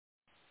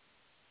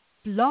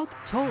Blog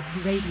Talk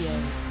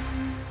Radio.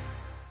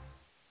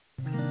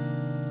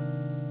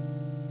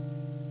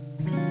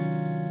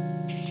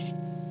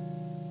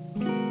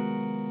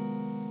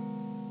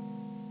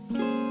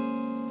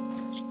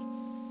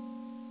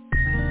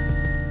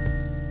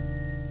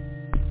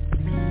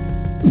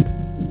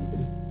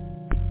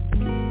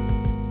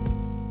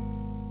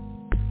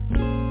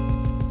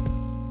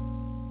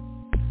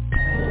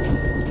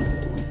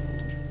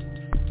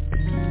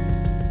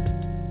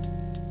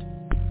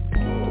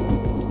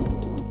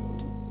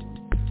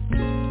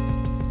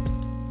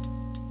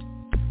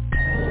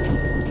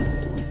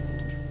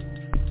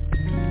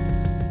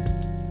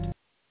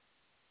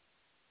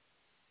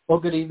 Well,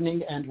 good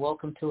evening and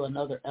welcome to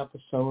another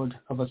episode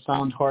of A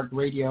Sound Heart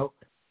Radio.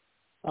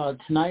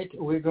 Tonight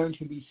we're going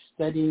to be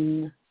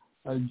studying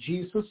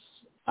Jesus,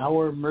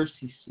 our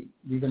mercy seat.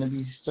 We're going to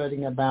be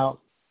studying about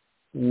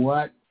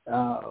what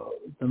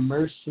the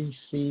mercy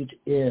seat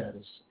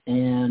is,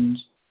 and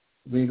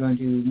we're going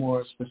to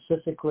more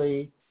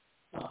specifically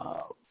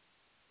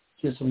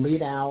just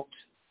lead out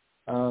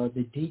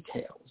the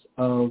details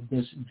of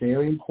this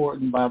very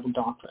important Bible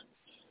doctrine.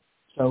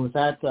 So with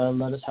that,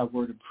 let us have a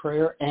word of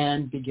prayer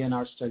and begin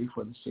our study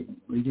for this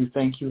evening. We do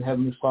thank you,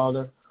 Heavenly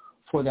Father,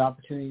 for the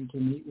opportunity to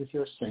meet with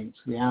your saints.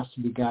 We ask to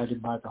be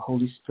guided by the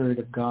Holy Spirit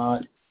of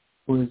God,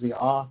 who is the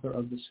author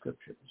of the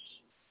Scriptures.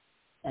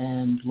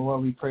 And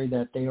Lord, we pray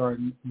that there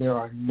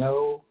are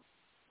no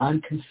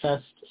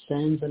unconfessed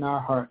sins in our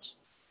hearts,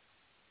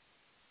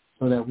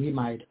 so that we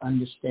might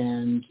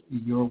understand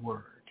your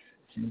word.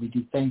 And we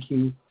do thank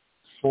you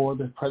for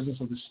the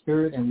presence of the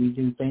Spirit, and we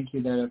do thank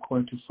you that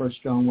according to 1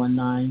 John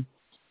 1:9,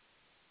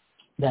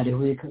 that if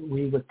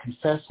we would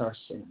confess our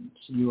sins,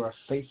 you are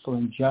faithful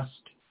and just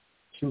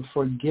to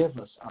forgive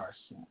us our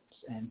sins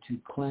and to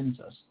cleanse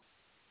us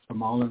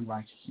from all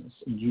unrighteousness.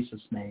 In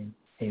Jesus' name,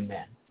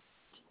 amen.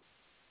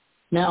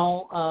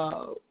 Now,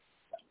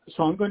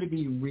 so I'm going to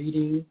be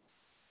reading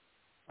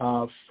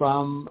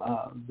from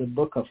the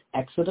book of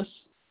Exodus,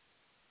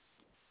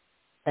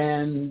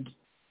 and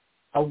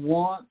I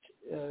want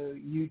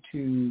you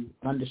to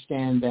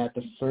understand that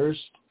the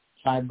first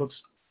 5 books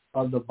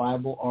of the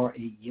Bible are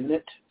a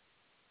unit.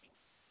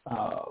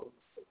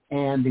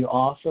 And the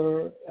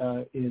author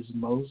is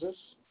Moses.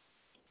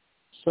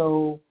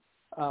 So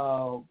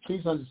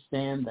please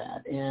understand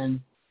that. And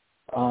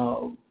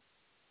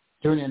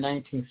during the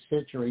 19th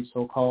century,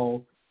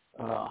 so-called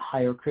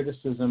higher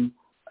criticism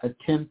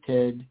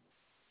attempted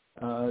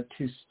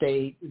to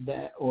state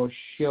that or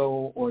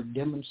show or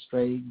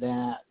demonstrate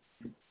that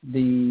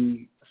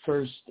these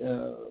first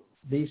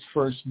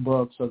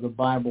books of the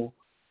Bible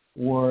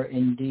were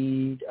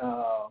indeed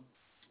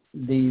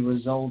the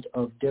result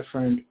of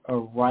different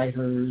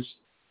writers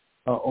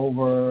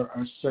over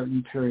a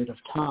certain period of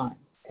time.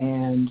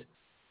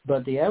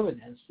 But the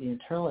evidence, the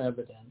internal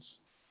evidence,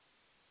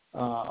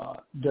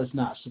 does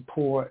not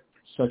support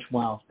such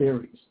wild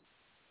theories.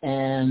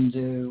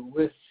 And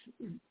with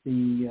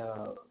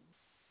the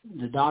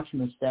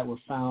documents that were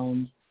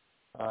found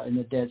in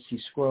the Dead Sea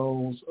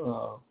Scrolls,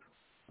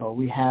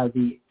 we have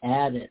the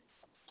added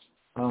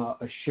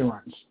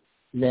assurance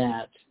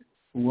that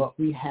what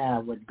we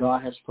have, what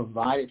God has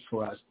provided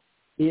for us,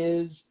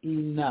 is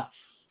enough.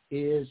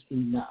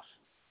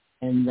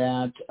 And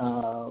that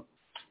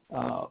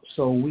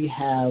so we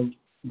have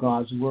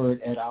God's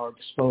word at our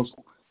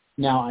disposal.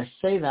 Now, I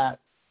say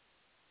that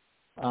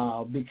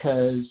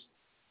because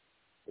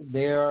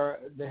there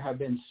have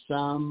been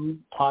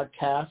some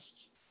podcasts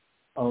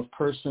of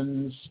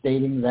persons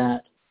stating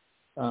that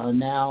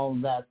now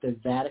that the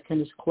Vatican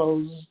is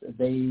closed,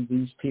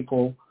 these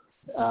people,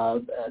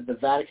 the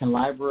Vatican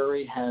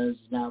Library has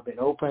now been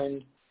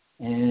opened,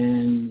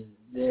 and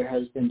there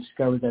has been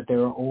discovered that there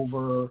are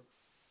over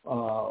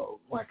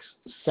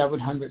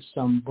 700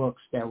 some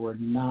books that were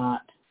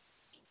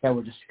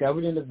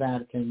discovered in the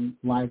Vatican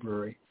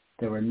Library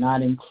that were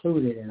not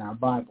included in our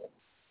Bible.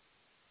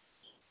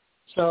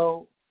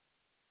 So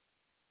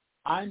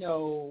I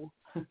know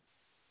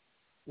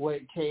what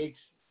it takes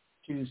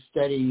to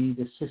study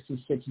the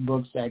 66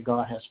 books that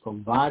God has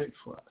provided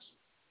for us.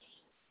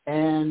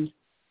 And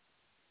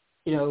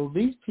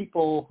these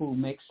people who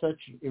make such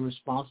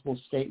irresponsible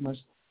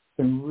statements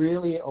can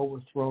really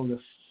overthrow the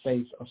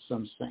faith of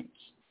some saints.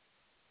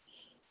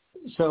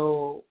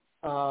 So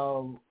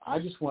I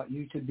just want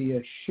you to be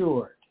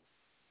assured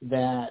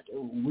that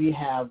we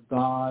have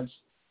God's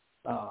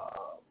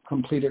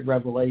completed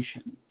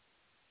revelation.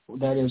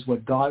 That is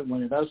what God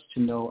wanted us to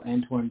know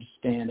and to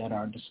understand at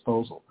our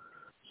disposal.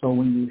 So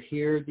when you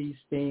hear these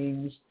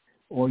things,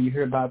 or you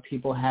hear about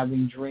people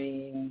having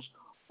dreams,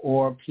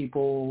 or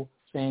people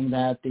saying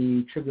that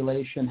the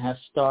tribulation has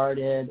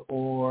started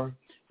or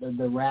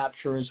the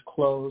rapture is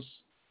close,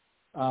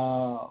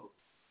 I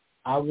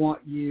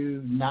want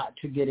you not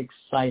to get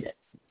excited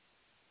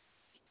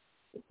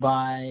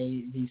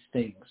by these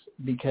things,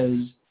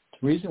 because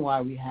the reason why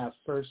we have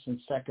 1st and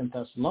 2nd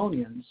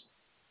Thessalonians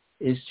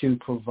is to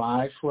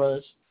provide for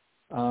us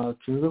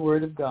through the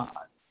Word of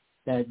God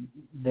that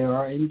there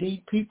are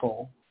indeed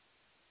people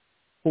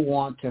who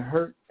want to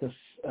hurt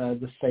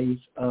the faith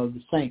of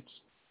the saints.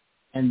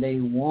 and they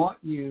want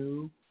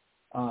you,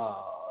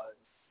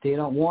 they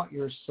don't want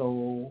your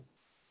soul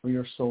or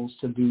your souls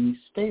to be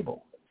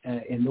stable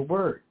in the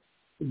Word.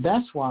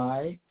 That's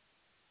why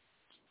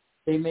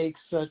they make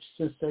such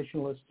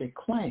sensationalistic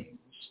claims,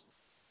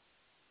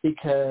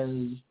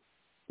 because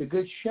the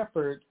Good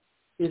Shepherd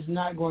is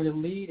not going to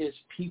lead his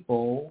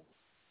people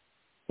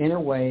in a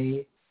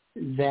way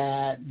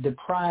that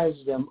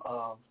deprives them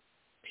of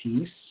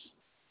peace.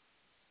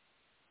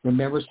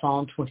 Remember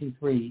Psalm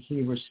 23,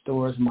 he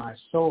restores my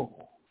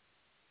soul,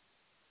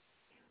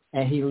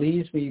 and he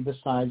leads me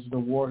beside the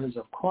waters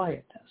of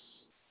quietness.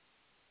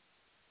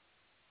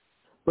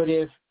 But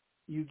if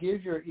you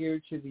give your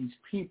ear to these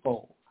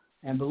people,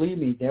 and believe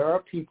me, there are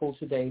people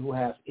today who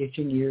have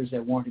itching ears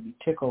that want to be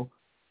tickled.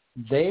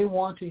 They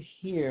want to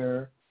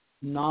hear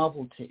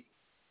novelty.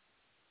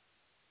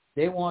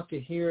 They want to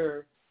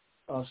hear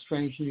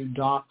strange new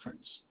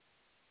doctrines.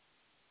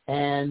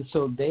 And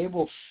so they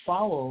will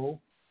follow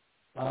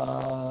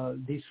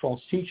these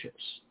false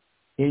teachers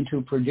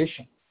into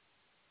perdition.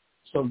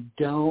 So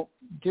don't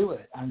do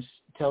it. I'm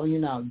telling you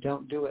now,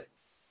 don't do it.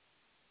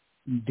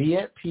 Be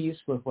at peace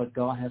with what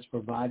God has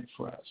provided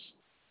for us.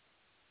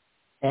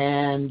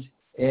 And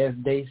if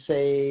they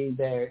say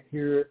that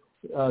here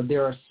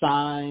there are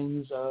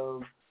signs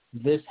of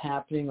this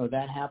happening or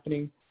that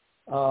happening,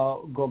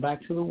 go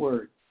back to the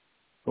Word.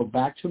 Go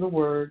back to the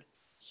Word,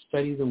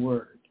 study the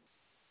Word,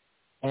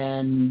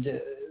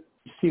 and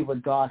see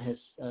what God has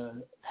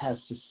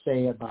to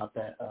say about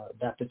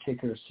that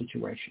particular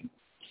situation.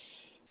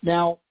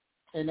 Now,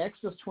 in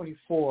Exodus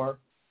 24,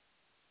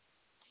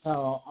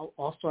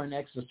 I'll start in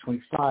Exodus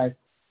 25.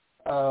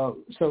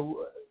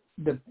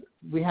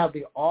 We have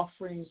the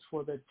offerings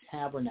for the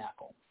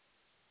tabernacle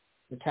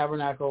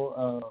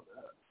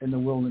in the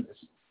wilderness.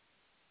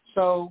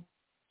 So,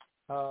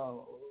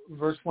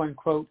 verse 1,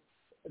 quote,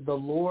 the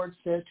Lord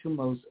said to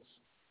Moses,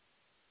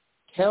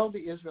 tell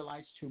the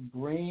Israelites to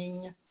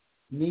bring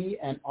me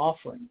an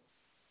offering.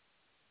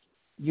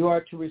 You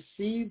are to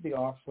receive the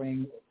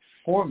offering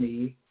for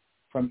me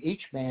from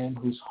each man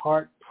whose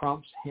heart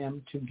prompts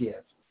him to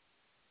give.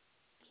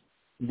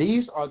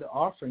 These are the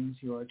offerings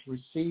you are to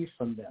receive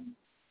from them: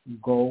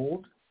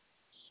 gold,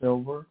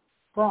 silver,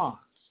 bronze,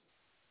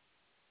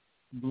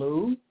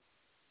 blue,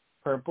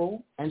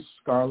 purple, and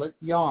scarlet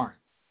yarn,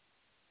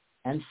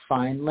 and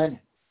fine linen,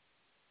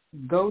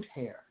 goat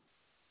hair,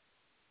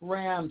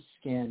 ram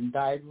skin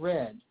dyed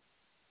red,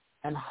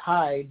 and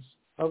hides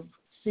of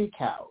sea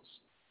cows,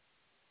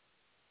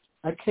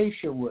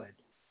 acacia wood,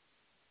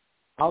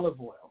 olive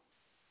oil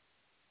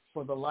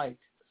for the light,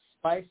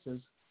 spices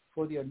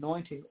for the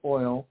anointing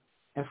oil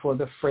and for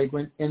the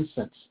fragrant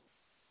incense,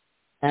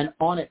 and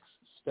onyx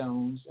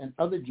stones and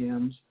other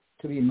gems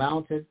to be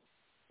mounted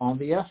on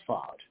the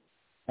ephod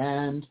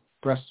and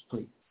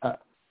breastpiece.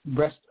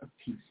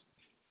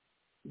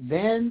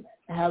 Then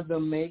have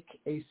them make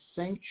a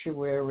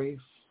sanctuary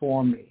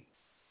for me.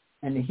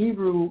 And the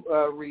Hebrew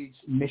reads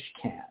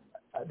mishkan,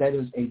 that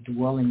is a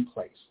dwelling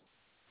place,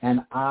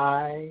 and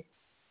I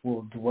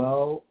will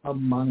dwell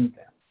among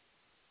them.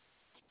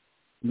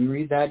 Let me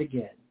read that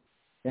again.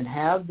 Then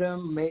have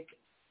them make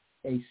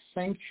a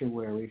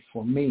sanctuary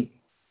for me,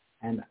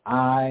 and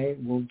I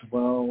will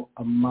dwell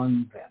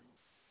among them.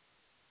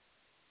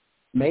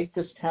 Make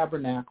this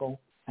tabernacle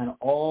and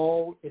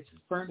all its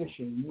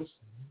furnishings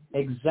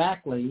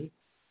exactly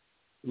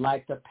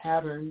like the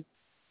pattern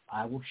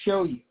I will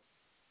show you.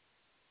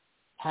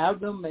 Have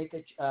them make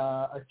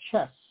a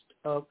chest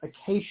of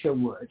acacia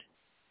wood,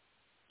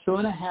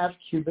 2.5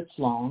 cubits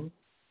long,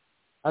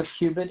 1.5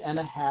 cubits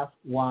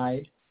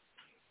wide,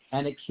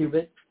 and 1.5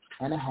 cubits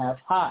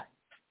high.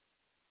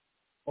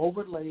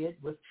 Overlay it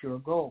with pure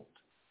gold,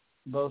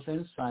 both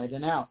inside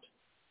and out,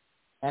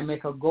 and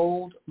make a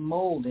gold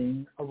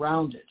molding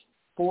around it,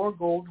 4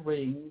 gold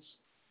rings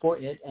for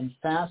it, and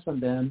fasten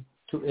them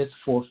to its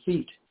 4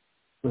 feet,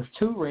 with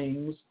 2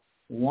 rings,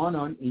 1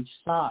 on each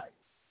side,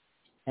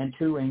 and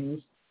 2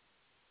 rings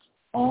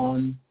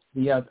on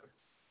the other.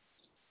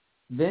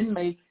 Then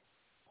make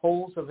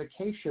poles of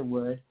acacia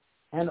wood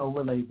and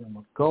overlay them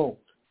with gold.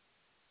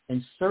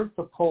 Insert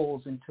the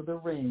poles into the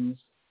rings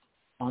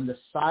on the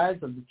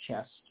sides of the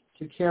chest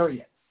to carry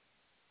it.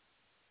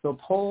 The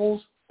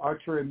poles are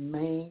to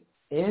remain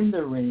in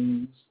the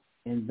rings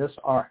in this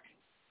ark.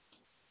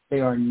 They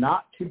are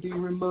not to be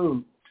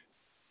removed.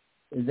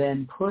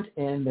 Then put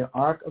in the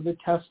ark of the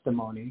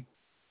testimony,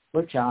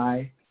 which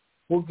I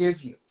will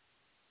give you.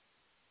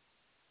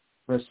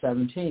 Verse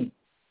 17,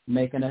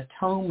 make an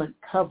atonement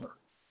cover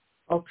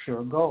of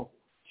pure gold,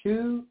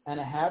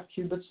 2.5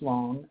 cubits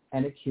long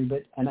and 1.5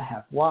 cubits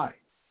wide,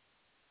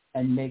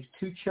 and make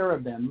 2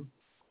 cherubim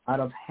out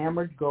of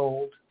hammered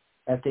gold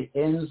at the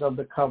ends of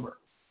the cover.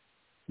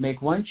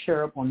 Make 1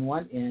 cherub on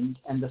one end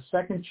and the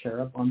second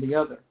cherub on the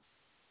other.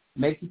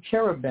 Make the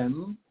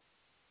cherubim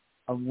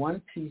of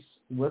one piece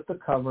with the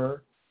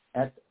cover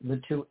at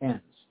the 2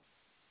 ends.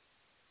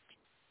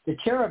 The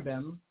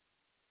cherubim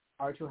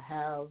are to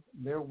have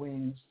their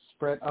wings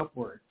spread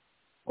upward,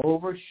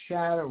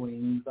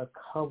 overshadowing the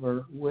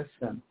cover with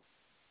them.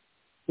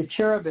 The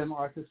cherubim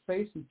are to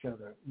face each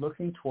other,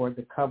 looking toward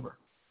the cover.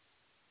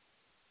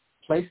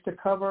 Place the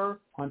cover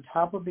on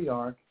top of the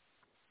ark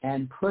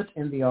and put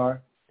in the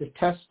ark the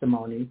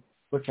testimony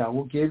which I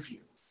will give you.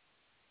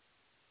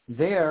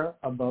 There,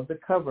 above the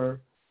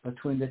cover,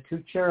 between the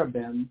two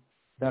cherubim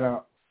that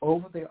are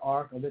over the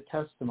ark of the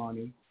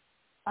testimony,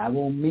 I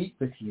will meet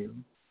with you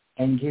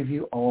and give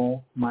you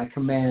all my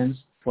commands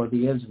for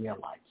the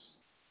Israelites,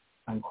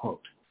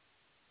 unquote.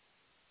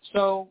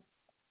 So,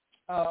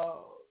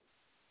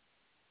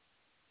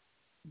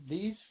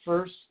 these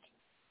first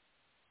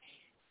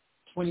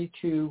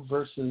 22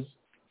 verses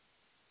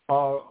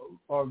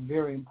are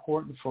very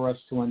important for us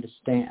to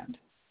understand.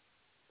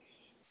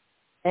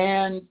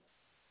 And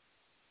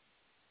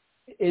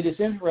it is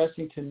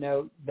interesting to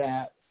note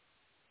that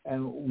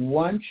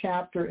one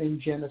chapter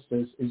in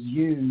Genesis is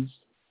used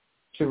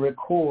to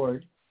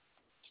record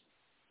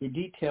the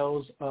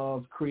details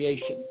of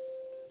creation.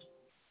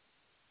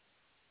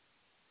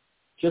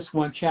 Just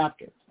one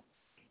chapter.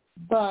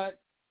 But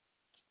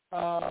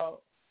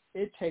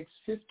it takes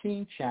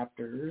 15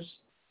 chapters,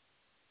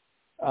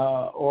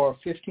 or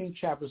 15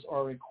 chapters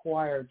are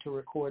required to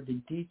record the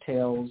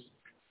details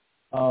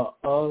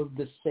of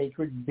the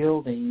sacred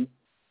building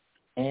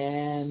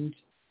and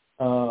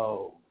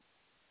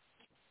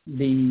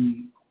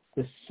the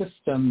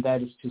system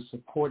that is to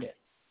support it.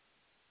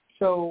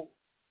 So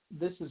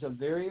this is a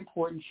very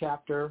important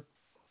chapter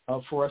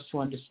for us to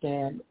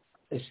understand,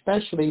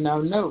 especially now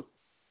note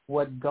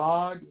what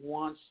God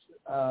wants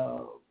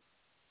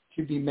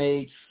to be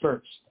made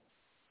first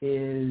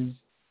is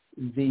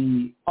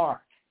the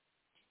ark.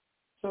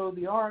 So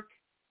the ark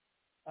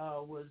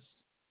was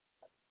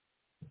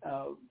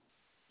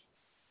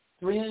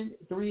 3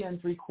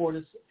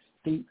 3/4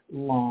 feet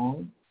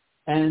long,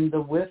 and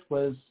the width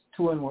was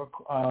 2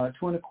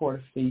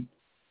 1/4 feet,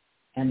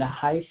 and the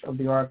height of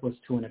the ark was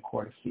 2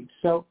 1/4 feet.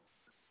 So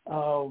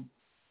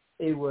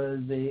it was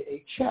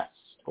a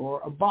chest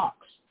or a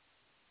box.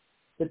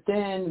 But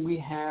then we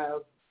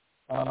have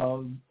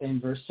in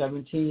verse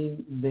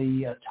 17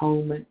 the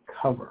atonement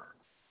cover,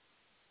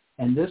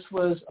 and this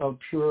was of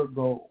pure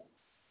gold.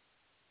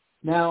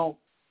 Now,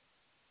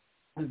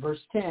 in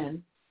verse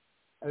 10,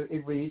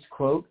 it reads,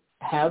 quote,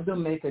 have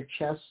them make a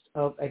chest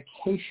of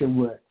acacia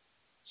wood.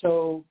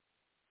 So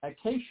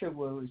acacia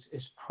wood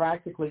is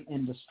practically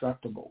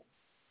indestructible.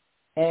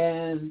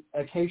 And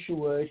acacia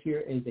wood here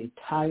is a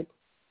type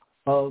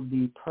of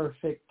the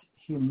perfect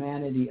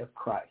humanity of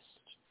Christ.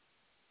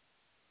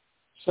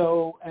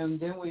 So, and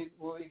then we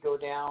go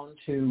down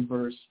to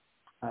verse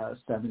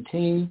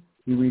 17.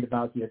 We read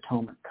about the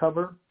atonement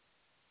cover.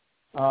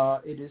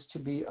 It is to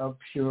be of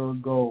pure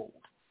gold,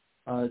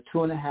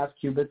 2.5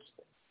 cubits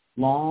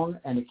long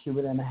and 1.5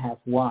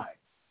 cubits wide.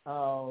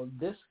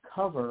 This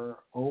cover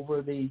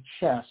over the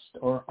chest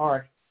or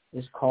ark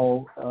is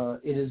called,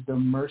 it is the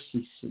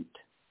mercy seat.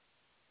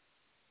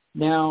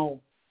 Now,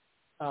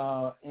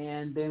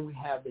 and then we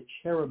have the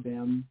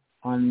cherubim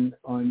on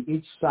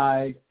each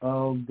side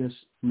of this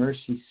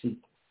mercy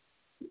seat.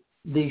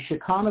 The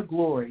Shekinah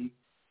glory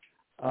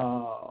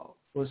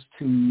was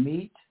to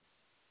meet,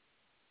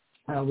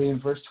 in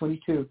verse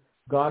 22,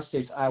 God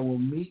says, I will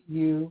meet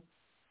you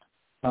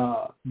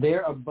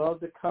there above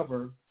the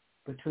cover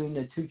between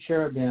the two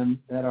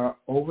cherubim that are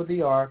over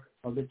the ark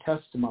of the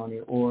testimony,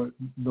 or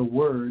the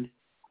word,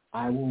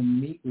 I will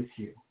meet with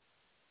you.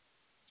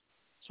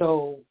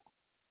 So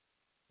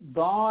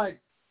God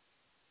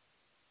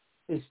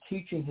is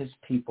teaching his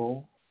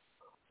people,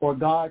 or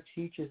God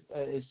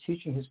is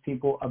teaching his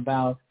people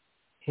about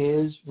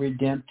his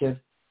redemptive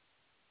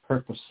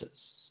purposes.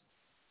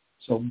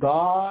 So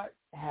God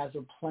has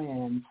a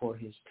plan for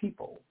his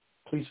people.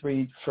 Please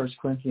read 1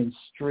 Corinthians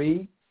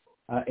 3,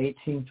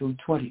 18 through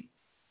 20.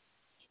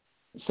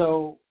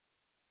 So,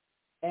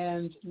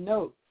 and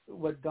note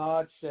what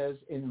God says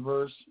in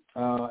verse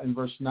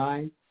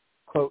 9,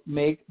 quote,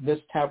 make this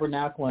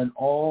tabernacle and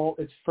all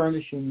its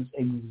furnishings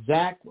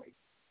exactly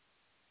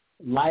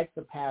like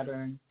the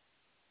pattern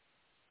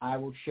I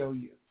will show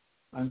you,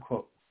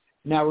 unquote.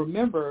 Now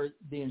remember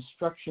the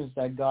instructions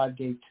that God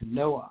gave to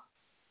Noah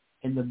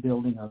in the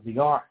building of the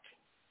ark.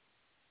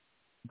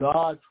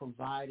 God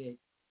provided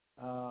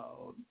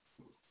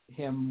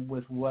him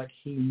with what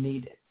he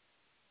needed.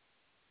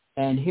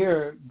 And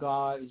here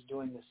God is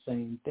doing the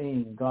same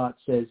thing. God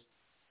says,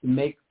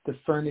 make the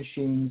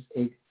furnishings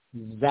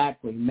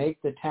exactly.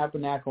 Make the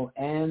tabernacle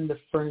and the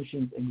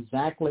furnishings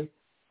exactly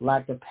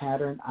like the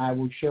pattern I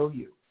will show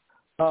you.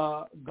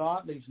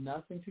 God leaves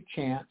nothing to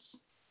chance.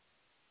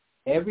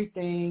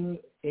 Everything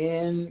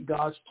in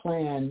God's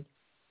plan,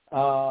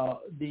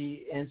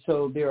 and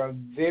so there are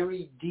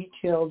very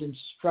detailed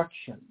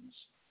instructions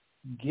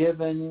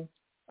given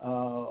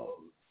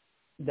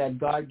that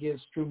God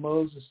gives through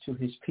Moses to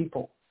his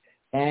people.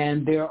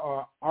 And there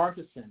are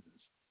artisans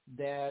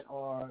that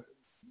will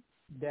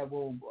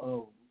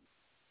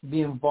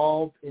be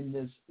involved in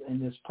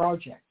this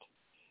project.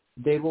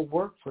 They will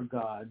work for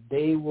God.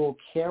 They will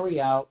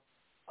carry out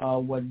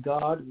what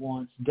God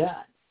wants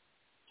done.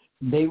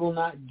 They will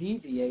not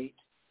deviate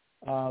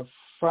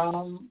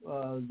from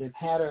the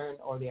pattern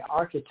or the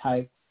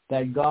archetype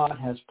that God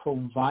has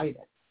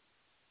provided.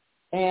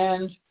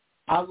 And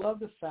I love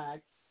the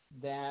fact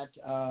that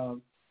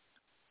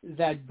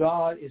that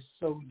God is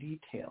so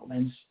detailed,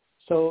 and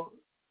so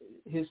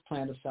his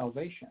plan of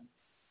salvation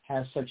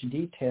has such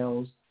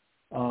details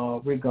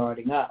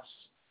regarding us.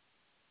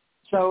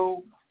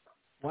 So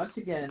once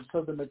again,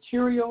 so the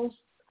materials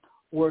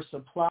were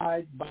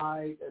supplied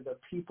by the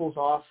people's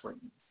offering,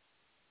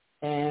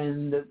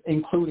 and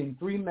including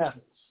 3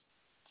 metals,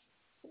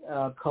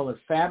 colored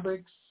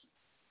fabrics,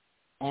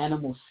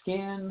 animal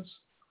skins,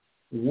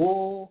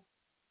 wool,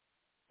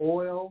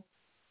 oil,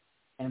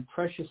 and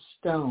precious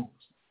stones.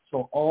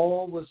 So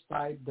all was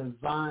by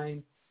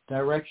divine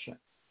direction.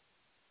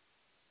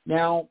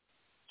 Now,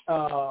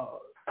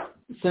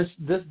 since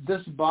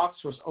this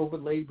box was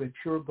overlaid with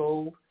pure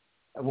gold,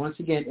 once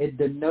again, it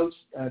denotes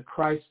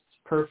Christ's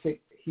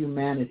perfect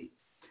humanity.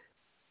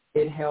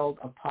 It held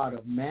a pot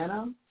of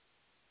manna,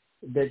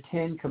 the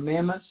 10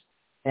 Commandments,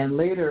 and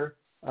later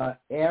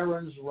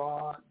Aaron's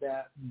rod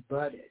that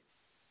budded.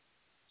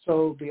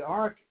 So the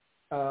ark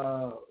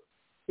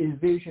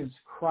envisions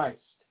Christ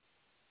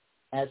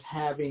as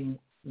having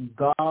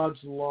God's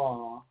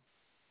law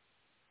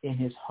in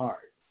his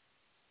heart.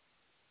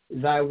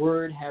 Thy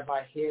word have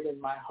I hid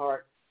in my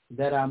heart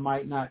that I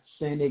might not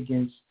sin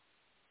against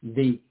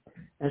thee.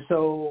 And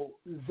so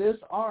this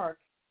ark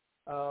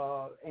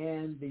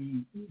and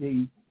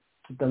the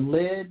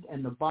lid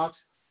and the box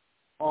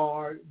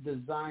are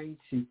designed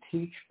to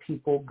teach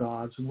people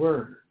God's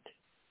word.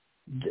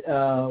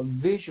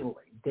 Visually,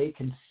 they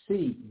can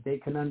see, they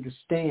can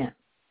understand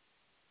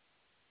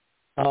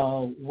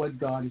what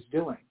God is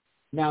doing.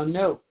 Now,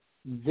 note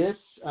this: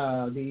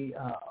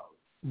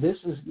 this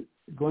is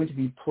going to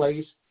be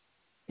placed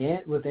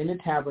within the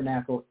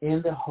tabernacle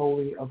in the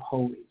Holy of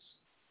Holies,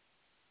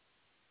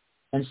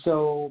 and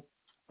so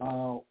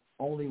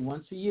only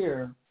once a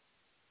year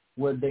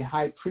would the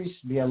high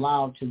priest be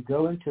allowed to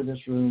go into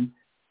this room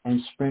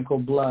and sprinkle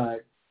blood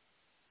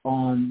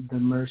on the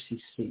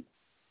mercy seat.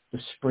 The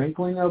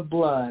sprinkling of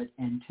blood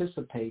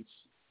anticipates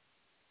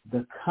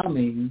the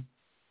coming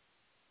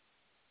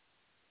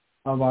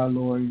of our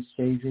Lord and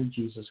Savior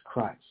Jesus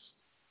Christ.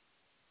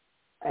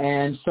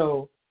 And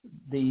so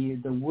the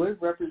wood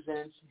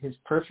represents his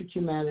perfect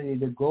humanity.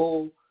 The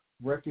gold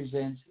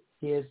represents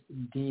his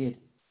deity.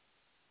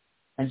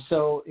 And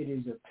so it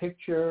is a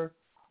picture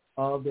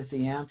of the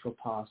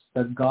Theanthropos,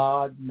 the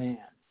God-man,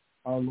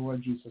 our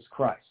Lord Jesus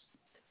Christ.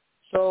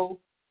 So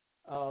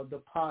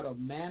the pot of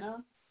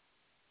manna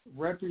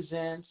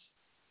represents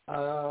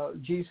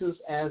Jesus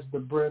as the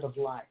bread of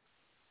life.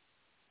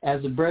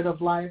 As the bread of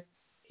life,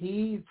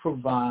 he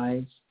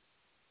provides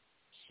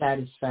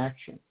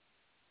satisfaction.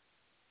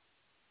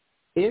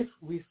 If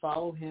we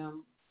follow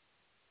him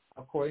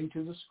according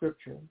to the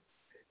scripture,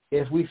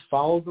 if we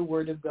follow the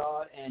word of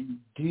God and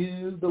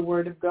do the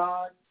word of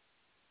God,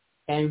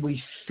 and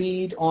we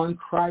feed on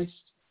Christ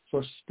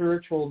for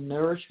spiritual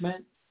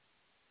nourishment,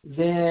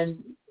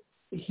 then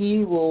he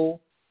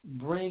will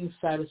bring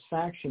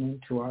satisfaction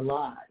into our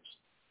lives.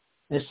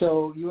 And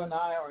so you and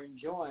I are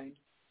enjoined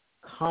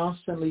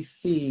constantly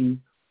feed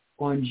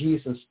on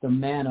Jesus, the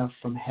manna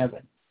from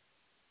heaven.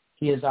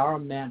 He is our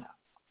manna.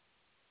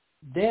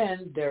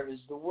 Then there is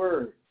the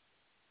word,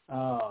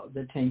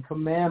 the 10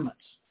 Commandments.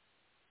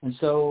 And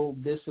so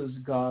this is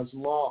God's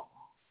law.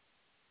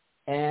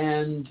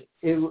 And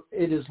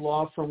it is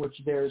law from which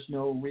there is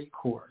no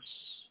recourse.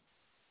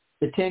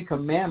 The 10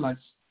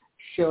 Commandments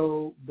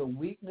show the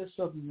weakness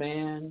of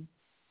man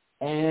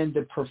and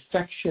the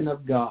perfection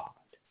of God,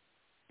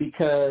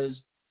 because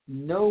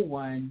no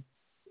one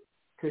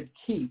could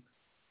keep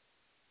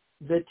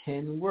the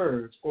 10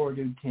 words or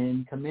the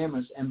 10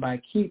 Commandments. And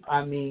by keep,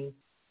 I mean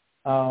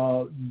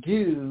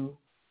do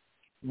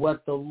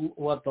what the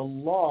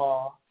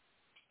law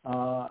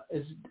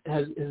is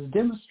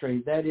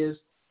demonstrated. That is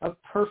a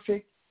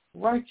perfect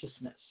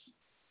righteousness.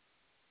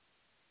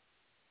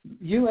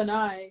 You and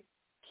I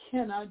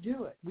cannot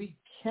do it. We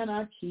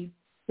cannot keep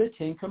the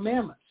 10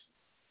 Commandments.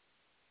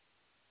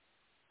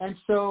 And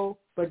so,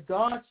 but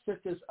God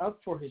set this up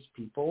for his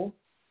people.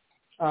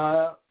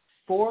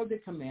 For the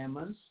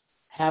commandments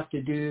have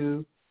to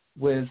do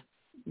with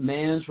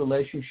man's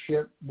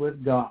relationship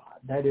with God.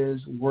 That is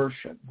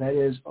worship. That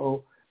is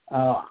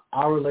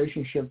our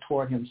relationship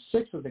toward him.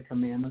 6 of the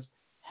commandments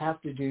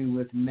have to do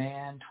with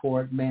man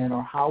toward man,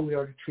 or how we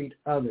are to treat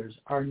others,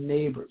 our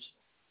neighbors.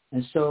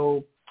 And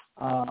so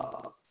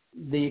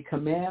the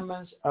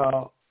commandments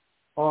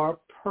are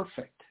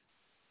perfect.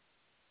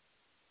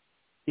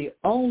 The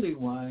only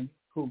one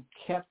who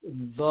kept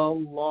the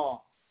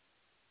law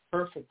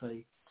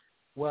perfectly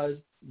was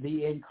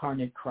the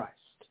incarnate Christ.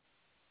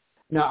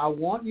 Now, I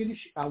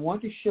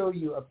want to show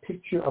you a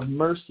picture of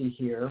mercy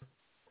here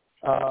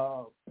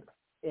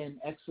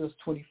in Exodus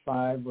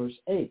 25, verse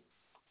 8.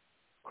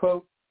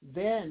 Quote,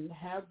 "Then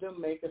have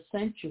them make a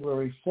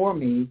sanctuary for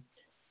me,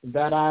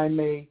 that I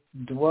may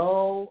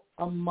dwell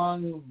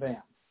among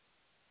them."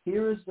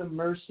 Here is the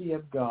mercy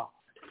of God.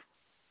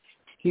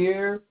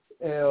 Here,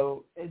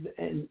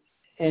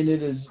 And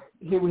it is,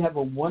 here we have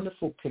a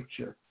wonderful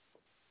picture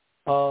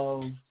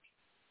of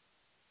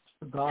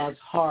God's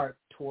heart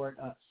toward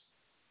us.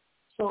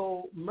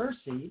 So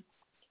mercy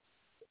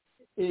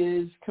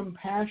is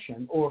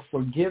compassion or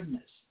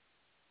forgiveness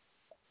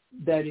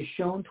that is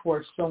shown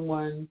towards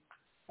someone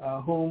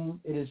whom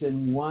it is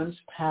in one's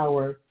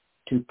power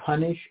to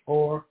punish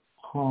or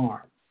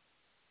harm.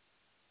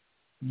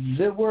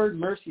 The word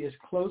mercy is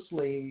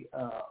closely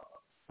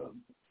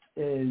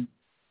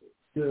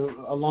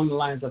along the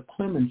lines of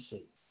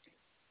clemency.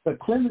 But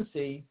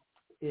clemency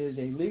is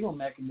a legal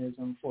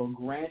mechanism for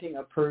granting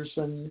a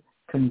person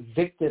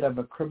convicted of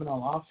a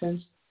criminal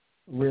offense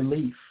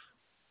relief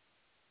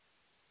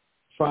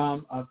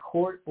from a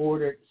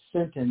court-ordered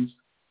sentence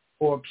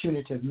or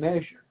punitive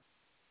measure.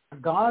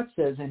 God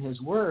says in his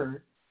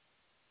word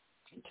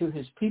to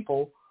his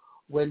people,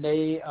 when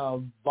they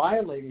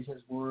violated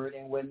his word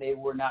and when they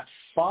were not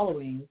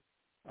following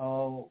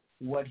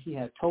what he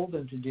had told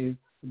them to do,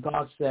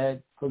 God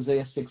said,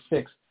 Hosea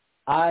 6:6,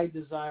 I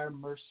desire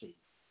mercy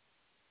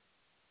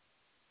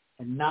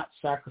and not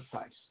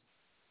sacrifice.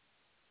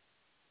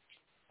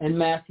 In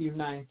Matthew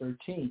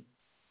 9:13,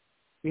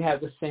 we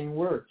have the same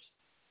words.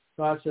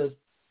 God says,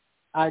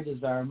 I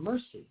desire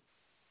mercy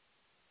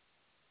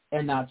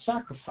and not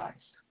sacrifice.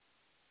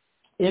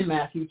 In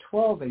Matthew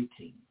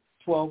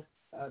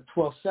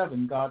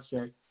 12:7, God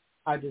said,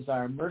 I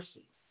desire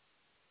mercy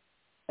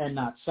and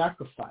not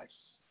sacrifice.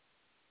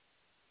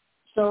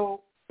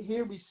 So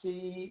here we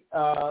see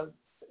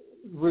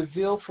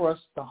revealed for us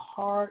the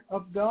heart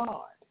of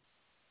God.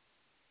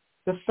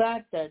 The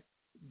fact that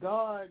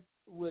God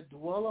would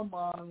dwell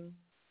among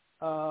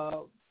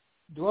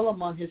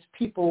his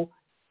people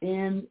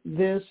in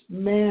this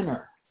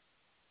manner.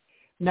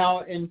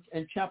 Now, in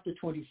chapter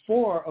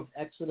 24 of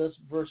Exodus,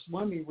 verse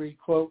 1, we read,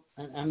 quote,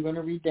 and I'm going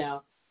to read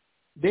down,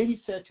 then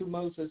he said to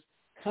Moses,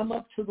 come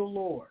up to the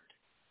Lord,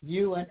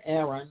 you and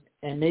Aaron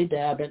and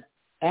Nadab and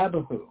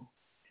Abihu,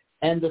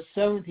 and the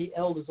 70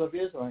 elders of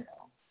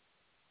Israel.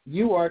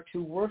 You are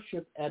to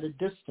worship at a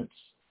distance.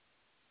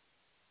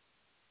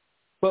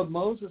 But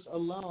Moses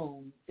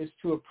alone is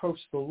to approach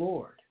the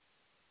Lord.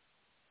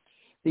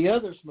 The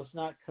others must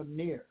not come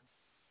near,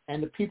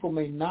 and the people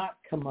may not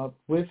come up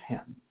with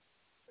him.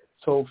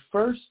 So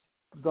first,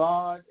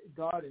 God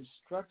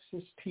instructs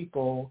his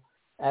people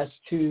as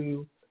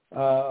to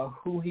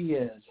who he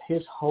is,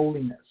 his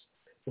holiness,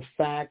 the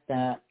fact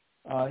that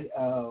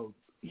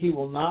he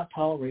will not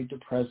tolerate the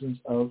presence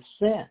of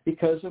sin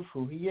because of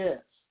who he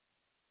is.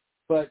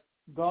 But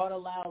God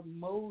allowed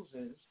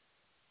Moses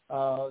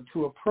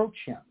to approach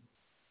him.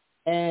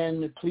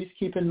 And please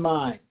keep in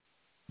mind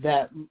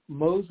that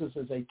Moses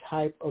is a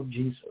type of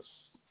Jesus.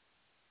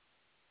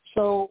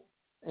 So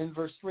in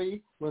verse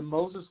 3, when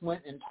Moses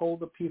went and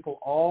told the people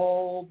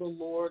all the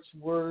Lord's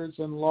words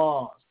and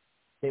laws,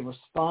 they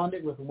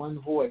responded with one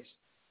voice,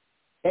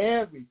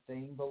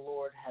 everything the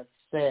Lord has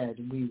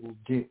said we will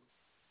do.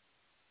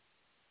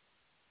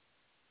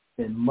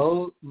 Then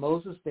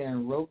Moses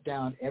then wrote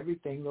down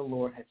everything the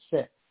Lord had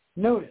said.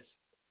 Notice,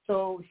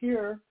 so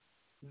here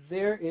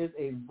there is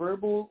a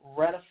verbal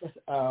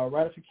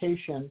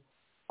ratification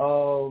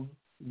of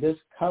this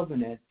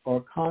covenant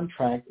or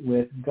contract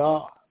with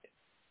God.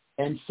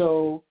 And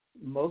so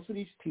most of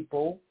these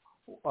people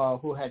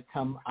who had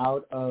come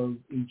out of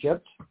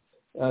Egypt,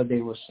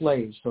 they were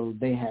slaves, so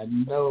they had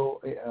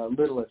little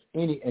if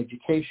any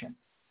education.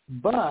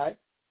 But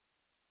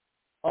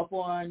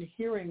upon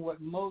hearing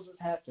what Moses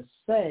had to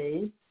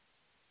say,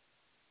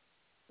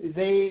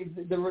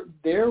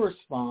 their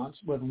response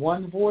with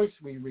one voice,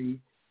 we read,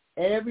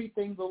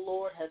 everything the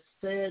Lord has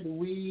said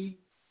we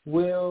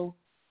will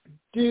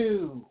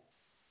do.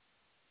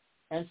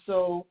 And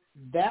so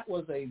that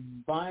was a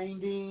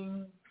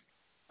binding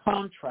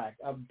contract,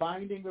 a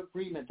binding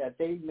agreement that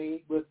they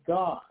made with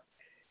God.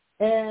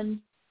 And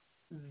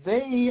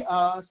they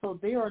are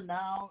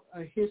now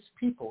his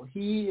people.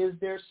 He is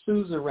their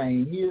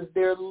suzerain. He is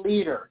their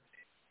leader.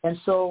 And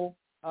so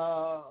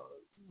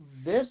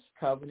this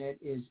covenant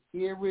is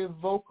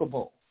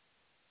irrevocable.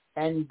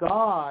 And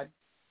God,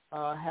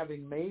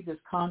 having made this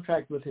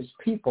contract with his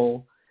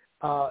people,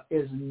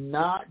 is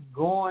not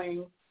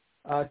going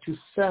to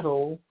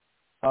settle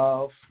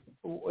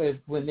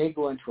when they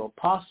go into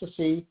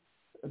apostasy.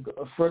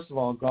 First of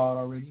all, God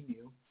already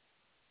knew.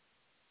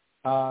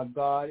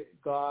 God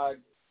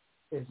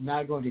is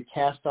not going to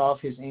cast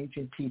off his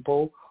ancient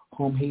people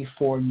whom he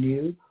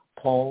foreknew.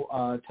 Paul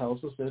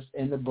tells us this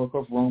in the book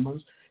of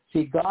Romans.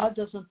 See, God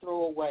doesn't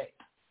throw away.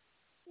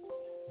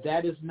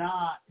 That is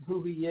not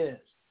who he is.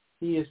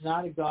 He is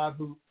not a God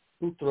who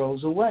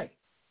throws away.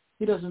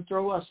 He doesn't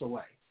throw us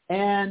away.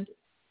 And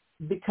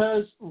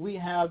because we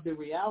have the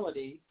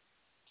reality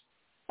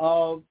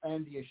of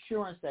and the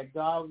assurance that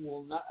God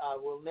will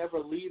never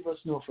leave us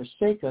nor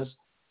forsake us,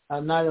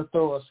 neither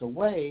throw us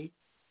away,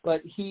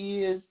 but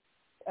he is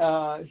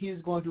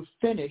going to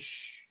finish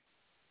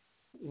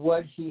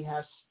what he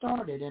has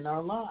started in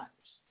our lives.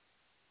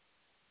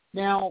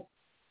 Now,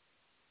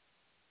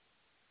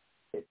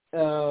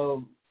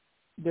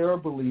 there are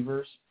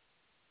believers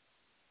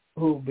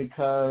who,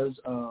 because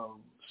of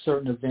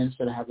certain events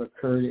that have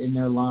occurred in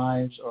their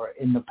lives or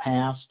in the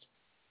past.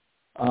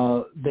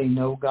 They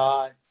know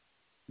God.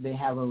 They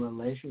have a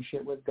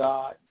relationship with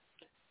God.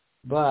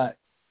 But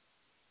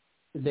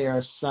there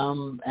are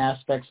some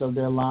aspects of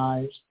their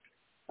lives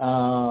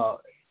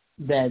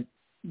that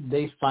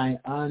they find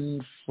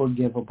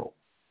unforgivable.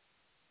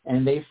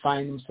 And they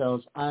find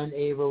themselves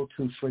unable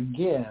to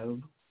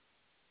forgive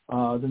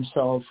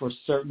themselves for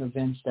certain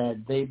events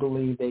that they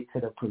believe they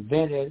could have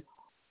prevented,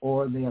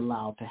 or they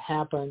allowed to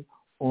happen,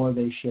 or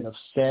they should have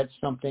said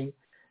something.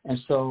 And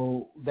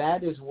so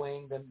that is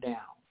weighing them down.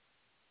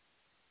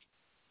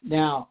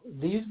 Now,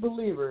 these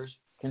believers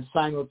can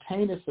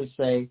simultaneously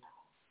say,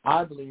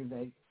 I believe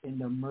that in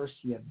the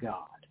mercy of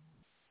God.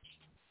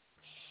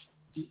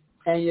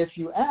 And if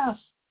you ask,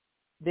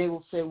 they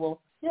will say,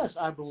 well, yes,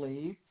 I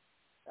believe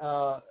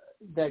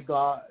that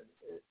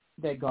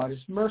God is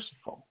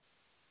merciful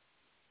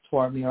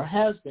toward me, or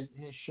has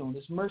shown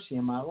his mercy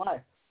in my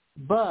life.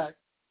 But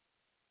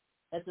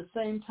at the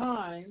same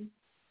time,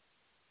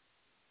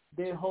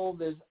 they hold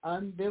this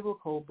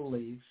unbiblical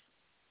belief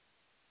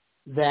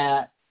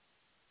that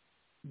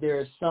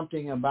there is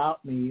something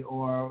about me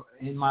or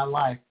in my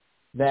life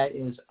that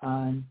is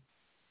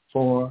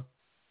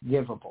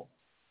unforgivable.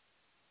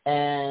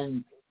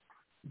 And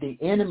the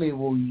enemy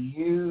will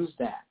use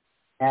that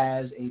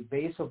as a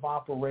base of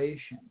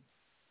operation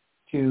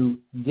to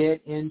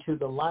get into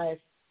the life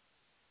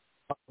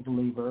of the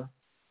believer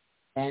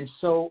and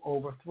so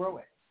overthrow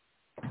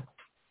it.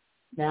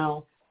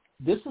 Now,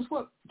 this is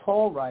what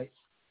Paul writes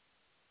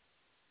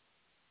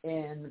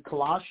in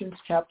Colossians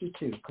chapter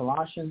 2.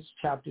 Colossians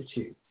chapter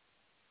 2.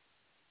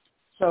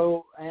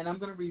 So, and I'm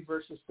going to read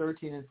verses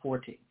 13 and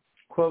 14.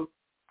 Quote,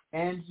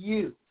 and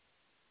you,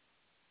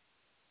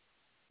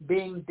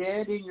 being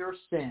dead in your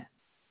sin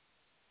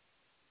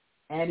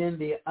and in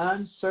the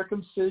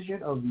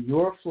uncircumcision of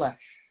your flesh,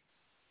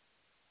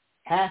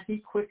 hath he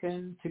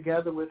quickened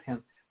together with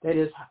him. That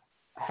is,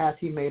 hath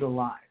he made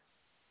alive.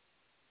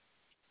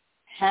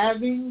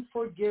 Having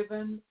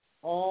forgiven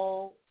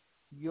all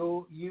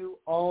you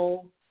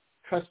all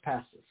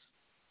trespasses,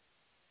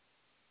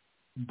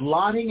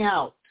 blotting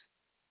out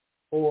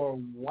or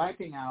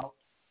wiping out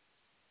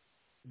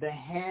the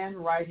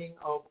handwriting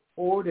of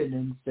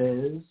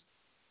ordinances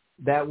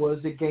that was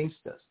against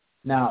us.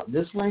 Now,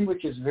 this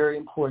language is very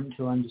important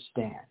to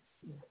understand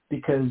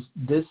because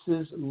this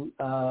is,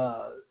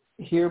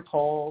 here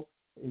Paul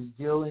is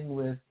dealing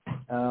with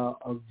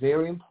a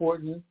very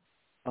important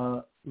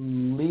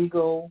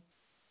legal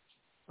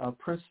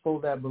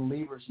principle that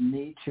believers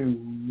need to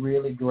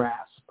really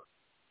grasp.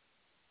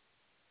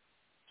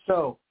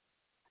 So,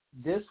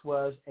 this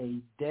was a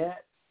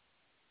debt.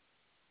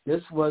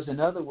 This was, in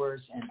other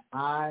words, an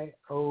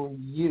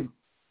IOU.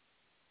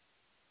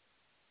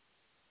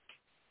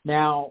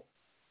 Now,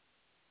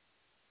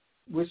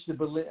 which the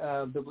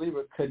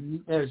believer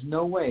could, there's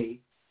no way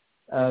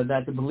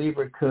that the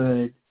believer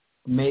could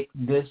make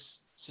this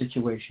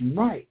situation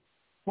right.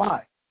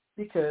 Why?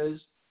 Because,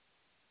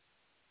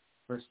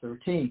 verse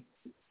 13,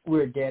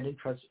 we're dead in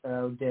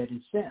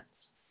sins.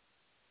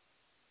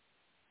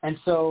 And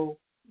so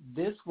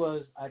this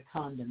was a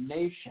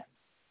condemnation,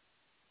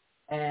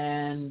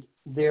 and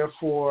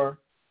therefore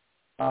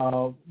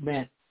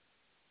meant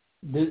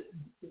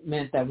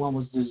that one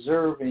was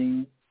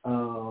deserving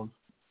of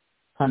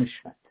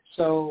punishment.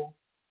 So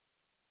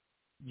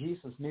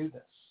Jesus knew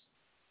this.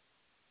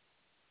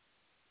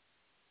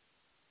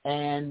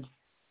 And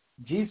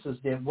Jesus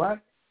did what?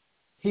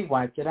 He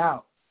wiped it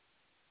out.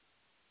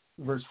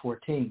 Verse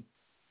 14.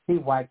 He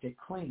wiped it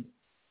clean.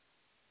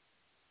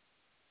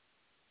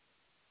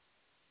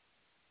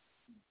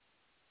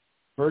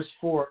 Verse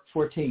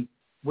 14.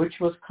 Which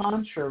was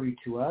contrary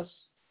to us,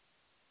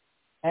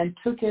 and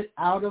took it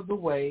out of the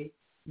way,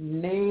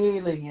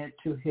 nailing it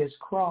to his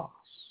cross.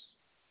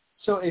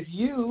 So if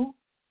you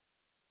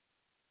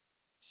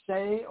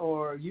say,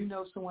 or you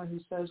know someone who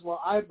says,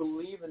 well, I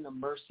believe in the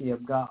mercy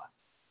of God.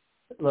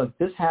 Look,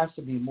 this has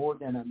to be more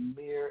than a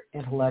mere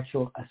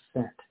intellectual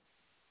assent.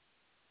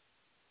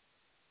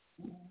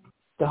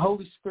 The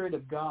Holy Spirit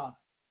of God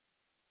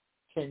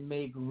can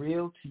make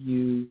real to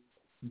you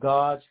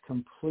God's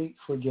complete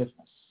forgiveness.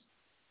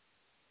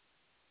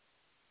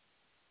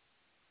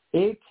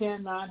 It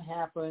cannot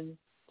happen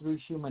through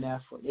human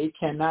effort. It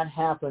cannot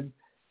happen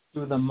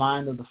through the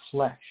mind of the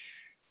flesh.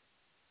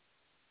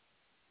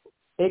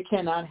 It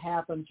cannot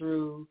happen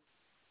through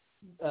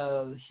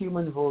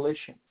human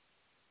volition.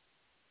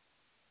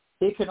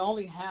 It can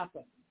only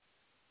happen,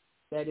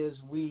 that is,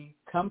 we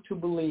come to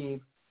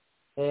believe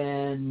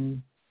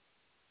in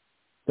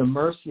the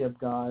mercy of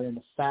God and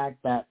the fact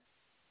that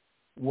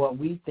what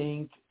we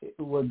think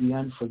would be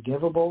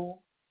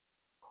unforgivable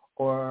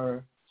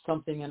or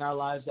something in our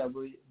lives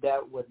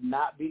that would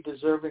not be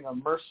deserving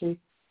of mercy,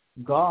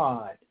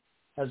 God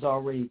has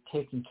already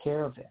taken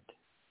care of it.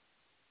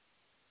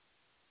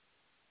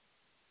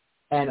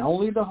 And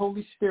only the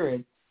Holy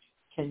Spirit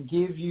can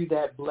give you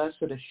that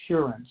blessed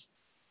assurance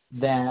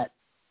that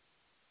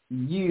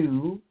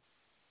you,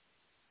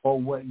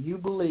 or what you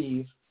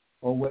believe,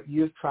 or what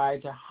you've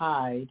tried to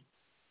hide,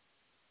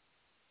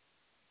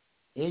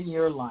 in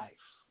your life,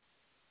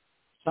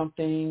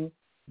 something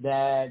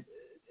that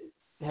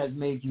has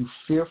made you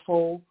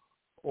fearful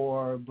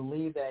or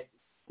believe that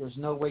there's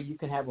no way you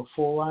can have a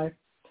full life,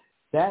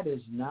 that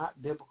is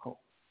not biblical.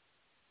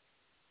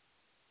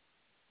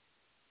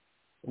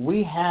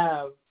 We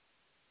have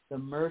the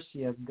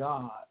mercy of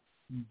God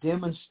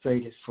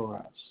demonstrated for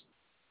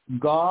us.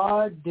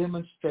 God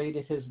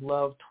demonstrated his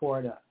love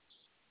toward us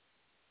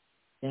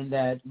in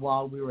that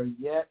while we were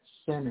yet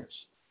sinners,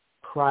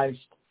 Christ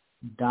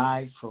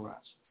died for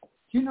us.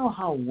 Do you know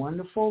how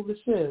wonderful this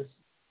is?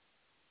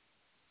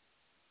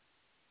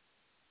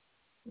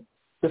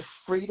 The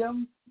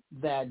freedom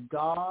that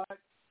God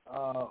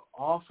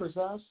offers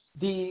us,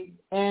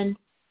 and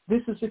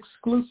this is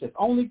exclusive.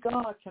 Only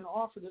God can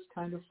offer this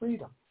kind of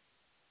freedom.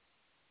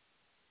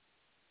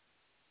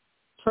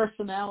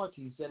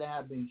 Personalities that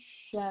have been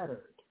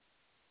shattered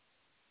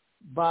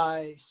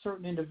by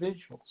certain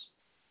individuals.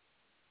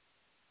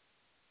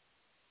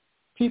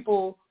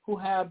 People who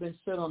have been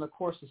set on a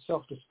course of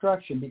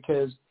self-destruction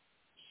because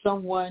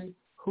someone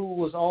who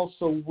was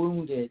also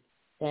wounded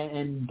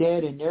and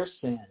dead in their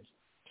sins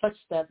touched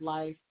that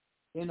life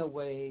in a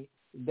way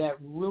that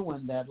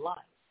ruined that life.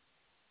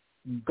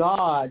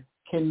 God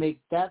can make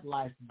that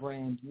life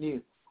brand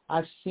new.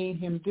 I've seen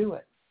him do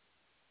it.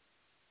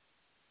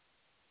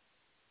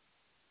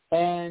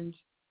 And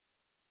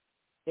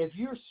if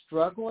you're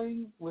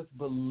struggling with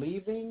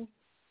believing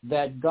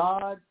that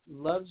God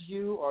loves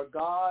you, or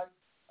God,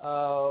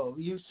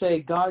 you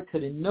say, God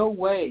could in no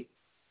way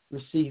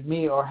receive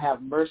me or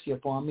have mercy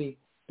upon me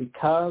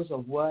because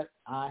of what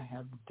I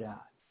have done.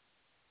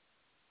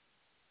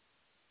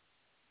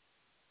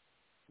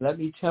 Let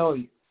me tell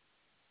you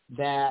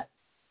that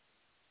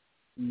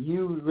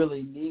you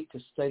really need to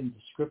study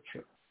the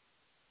Scripture.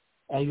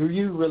 And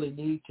you really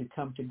need to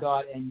come to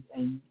God, and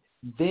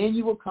then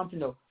you will come to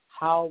know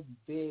how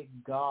big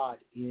God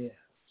is.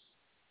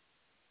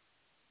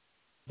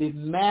 The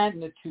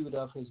magnitude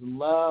of his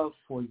love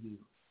for you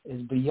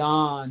is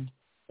beyond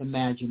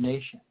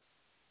imagination.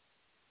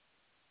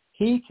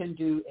 He can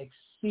do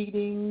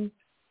exceeding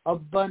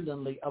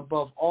abundantly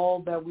above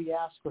all that we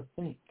ask or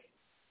think.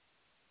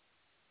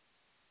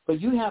 But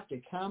you have to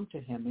come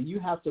to him, and you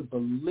have to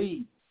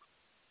believe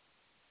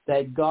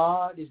that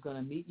God is going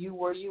to meet you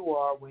where you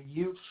are when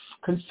you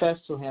confess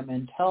to him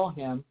and tell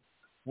him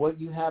what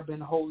you have been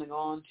holding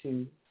on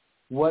to,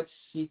 what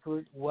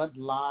secret, what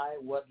lie,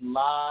 what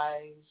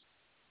lies,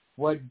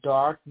 what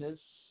darkness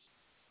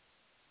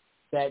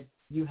that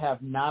you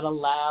have not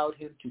allowed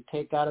him to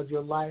take out of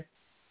your life.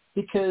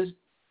 Because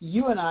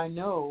you and I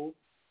know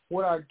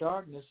what our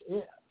darkness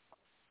is.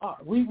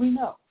 We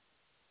know.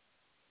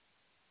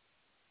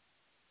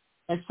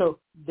 And so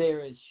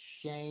there is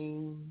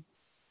shame,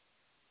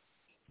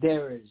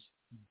 there is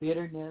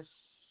bitterness,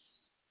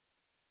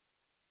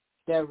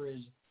 there is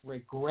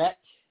regret,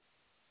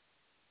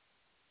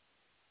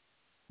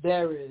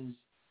 there is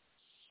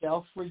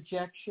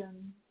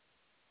self-rejection,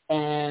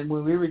 and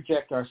when we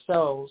reject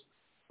ourselves,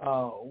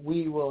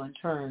 we will in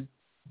turn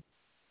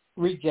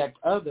reject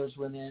others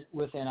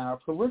within our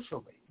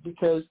periphery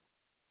because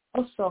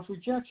of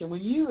self-rejection.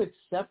 When you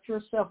accept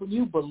yourself, when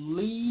you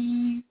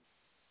believe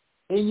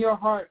in your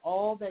heart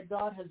all that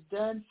God has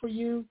done for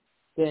you,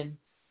 then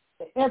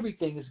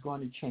everything is going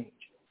to change.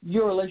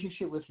 Your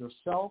relationship with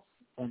yourself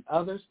and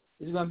others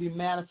is going to be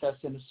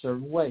manifest in a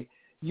certain way.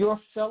 Your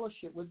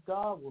fellowship with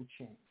God will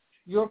change.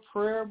 Your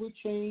prayer will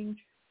change,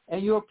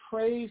 and your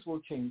praise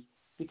will change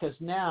because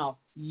now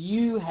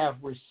you have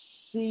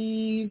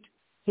received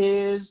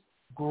his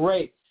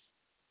grace,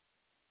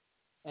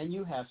 and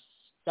you have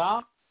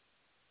stopped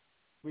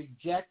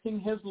rejecting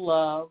his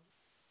love.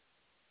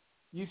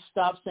 You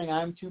stop saying,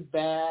 I'm too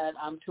bad,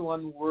 I'm too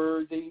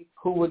unworthy,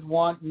 who would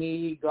want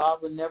me,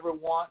 God would never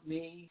want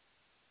me.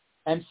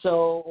 And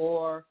so,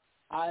 or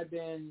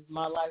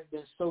my life has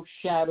been so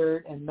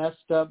shattered and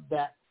messed up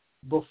that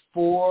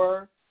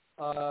before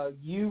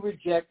you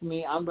reject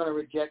me, I'm going to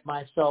reject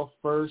myself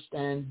first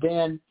and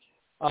then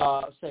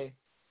say,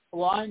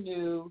 well, I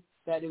knew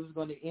that it was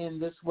going to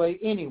end this way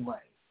anyway.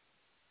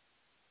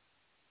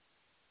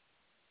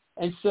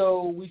 And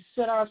so we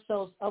set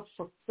ourselves up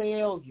for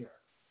failure.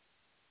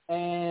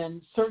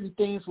 And certain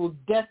things will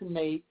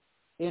detonate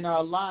in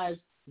our lives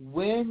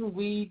when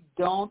we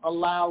don't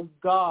allow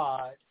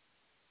God,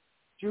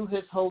 through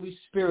his Holy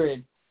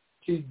Spirit,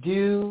 to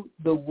do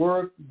the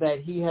work that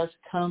he has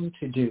come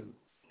to do.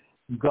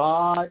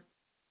 God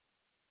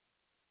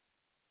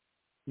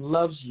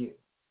loves you,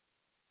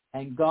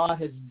 and God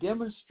has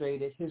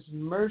demonstrated his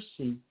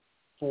mercy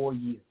for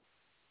you.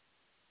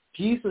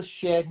 Jesus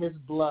shed his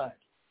blood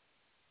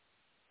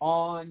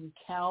on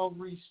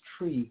Calvary's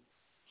tree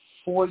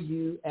for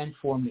you and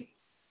for me.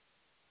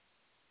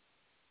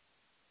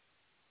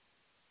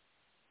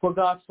 For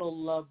God so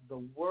loved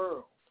the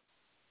world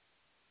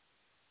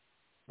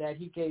that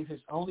he gave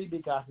his only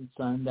begotten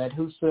Son, that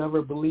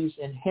whosoever believes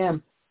in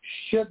him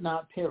should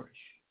not perish,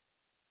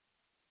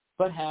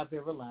 but have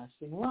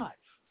everlasting life.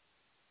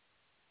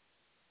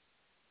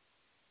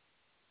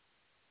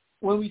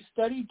 When we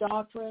study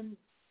doctrine,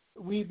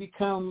 we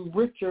become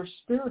richer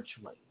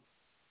spiritually.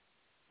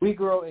 We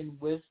grow in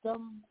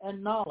wisdom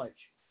and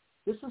knowledge.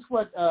 This is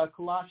what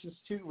Colossians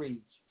 2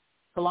 reads.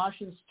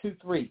 Colossians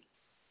 2:3,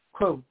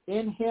 quote,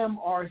 "In him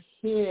are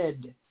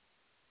hid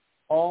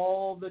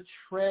all the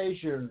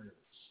treasures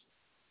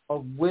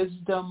of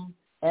wisdom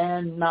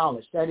and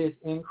knowledge," that is,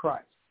 in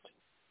Christ.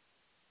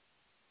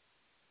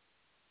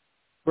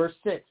 Verse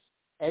 6,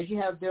 "As you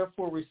have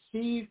therefore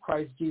received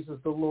Christ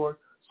Jesus the Lord,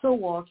 so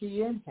walk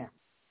ye in him,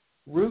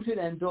 rooted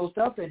and built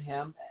up in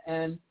him,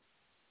 and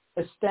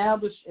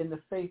established in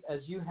the faith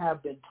as you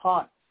have been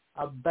taught,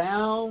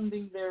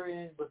 abounding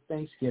therein with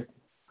thanksgiving."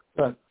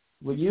 But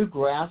will you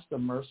grasp the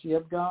mercy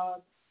of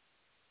God?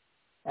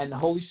 And the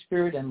Holy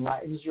Spirit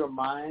enlightens your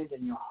mind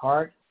and your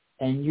heart,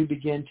 and you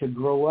begin to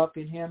grow up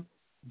in him.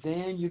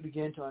 Then you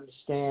begin to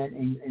understand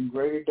in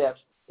greater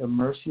depth the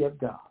mercy of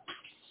God.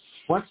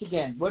 Once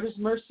again, what is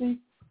mercy?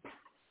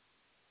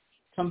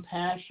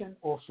 Compassion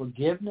or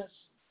forgiveness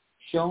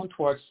shown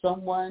towards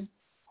someone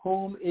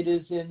whom it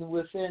is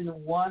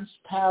within one's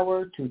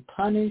power to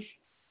punish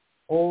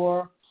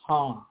or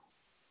harm.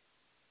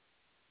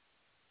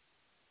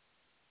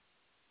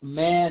 A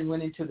man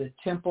went into the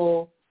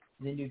temple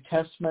in the New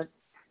Testament,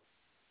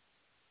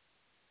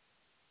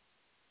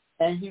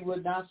 and he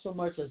would not so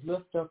much as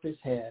lift up his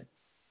head,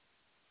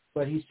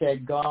 but he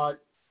said, "God,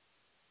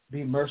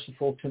 be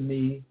merciful to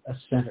me, a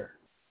sinner."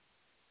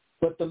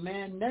 But the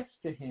man next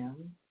to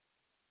him,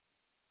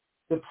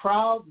 the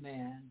proud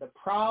man, the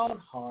proud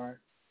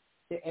heart,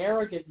 the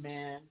arrogant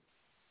man,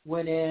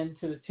 went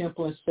into the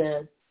temple and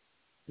said,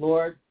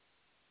 "Lord,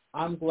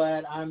 I'm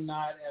glad I'm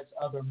not as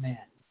other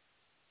men.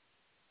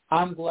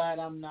 I'm glad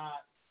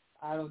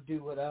I don't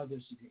do what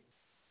others do."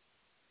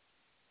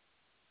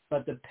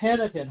 But the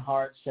penitent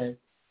heart said,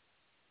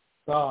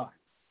 "God,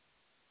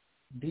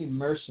 be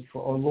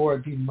merciful," or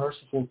 "Lord, be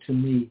merciful to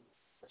me,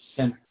 a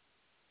sinner."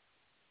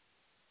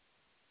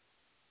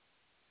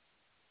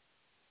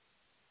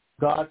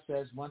 God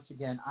says, once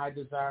again, "I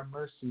desire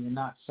mercy and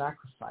not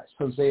sacrifice."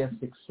 Hosea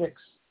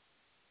 6:6.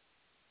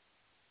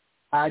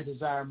 "I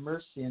desire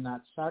mercy and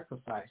not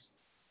sacrifice."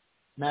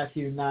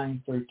 Matthew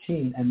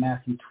 9:13 and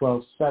Matthew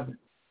 12:7.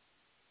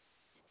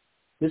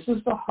 This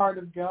is the heart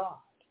of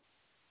God,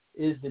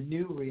 is the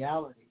new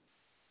reality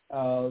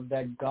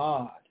that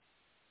God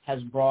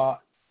has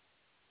brought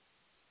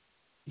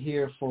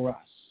here for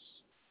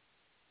us.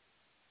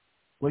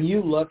 When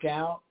you look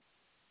out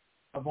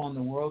upon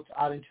the world,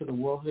 out into the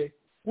world today,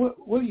 what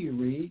do you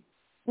read?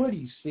 What do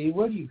you see?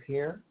 What do you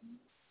hear?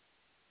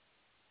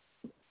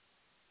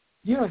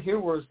 You don't hear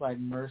words like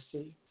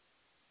mercy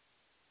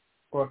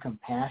or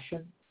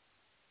compassion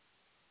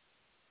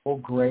or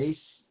grace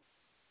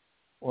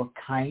or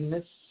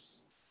kindness.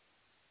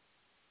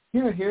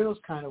 You don't hear those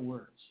kind of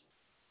words.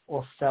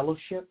 Or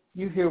fellowship.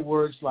 You hear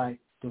words like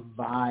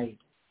divide.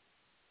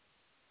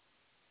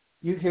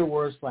 You hear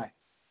words like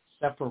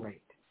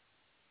separate.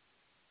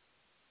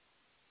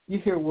 You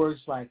hear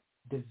words like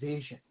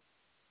division.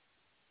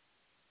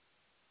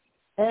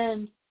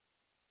 And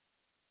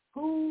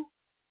who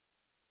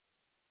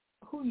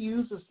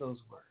uses those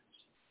words?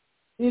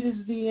 It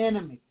is the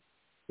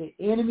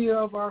enemy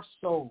of our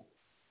soul.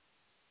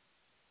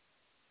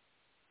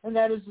 And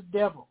that is the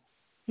devil.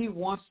 He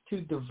wants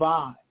to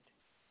divide.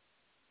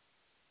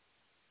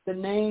 The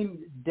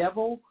name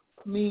devil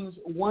means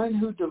one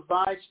who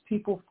divides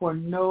people for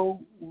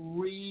no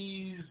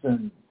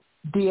reason.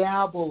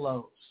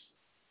 Diabolos.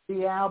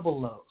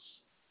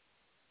 Diabolos.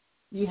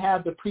 You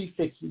have the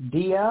prefix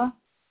dia,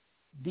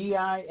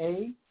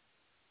 D-I-A,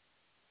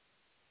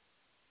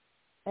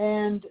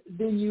 and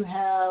then you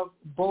have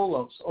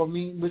bolos,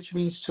 which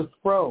means to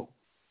throw.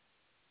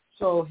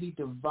 So he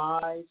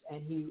divides,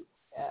 and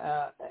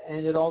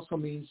and it also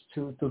means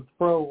to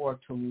throw or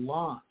to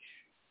launch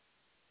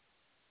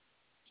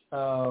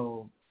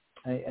a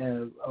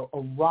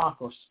rock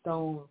or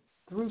stone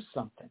through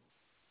something,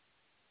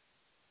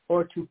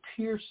 or to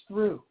pierce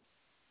through.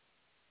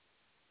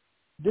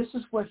 This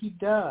is what he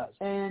does.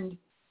 And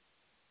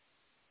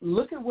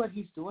look at what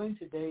he's doing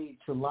today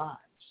to lives.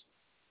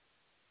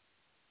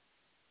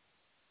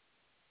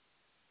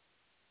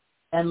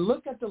 And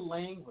look at the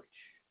language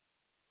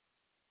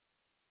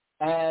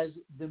as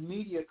the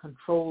media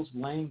controls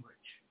language.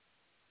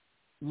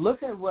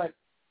 Look at what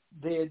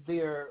they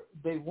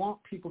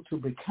want people to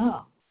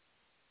become.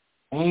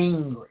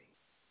 Angry,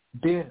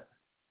 bitter,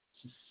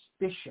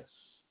 suspicious.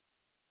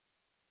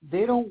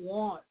 They don't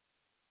want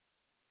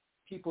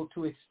people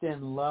to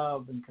extend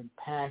love and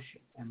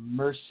compassion and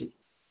mercy.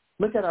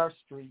 Look at our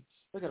streets.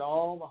 Look at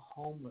all the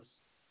homeless,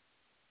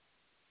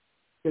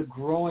 the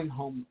growing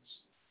homeless.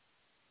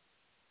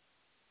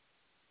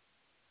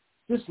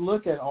 Just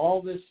look at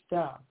all this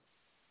stuff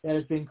that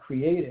has been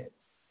created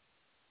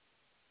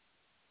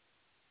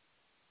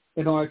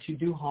in order to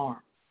do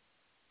harm.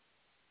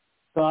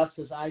 God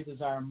says, "I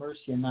desire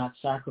mercy and not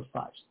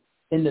sacrifice."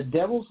 In the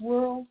devil's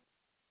world,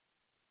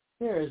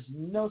 there is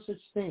no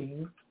such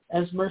thing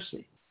as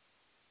mercy.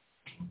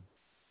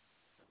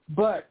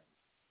 But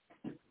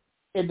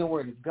in the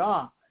Word of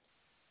God,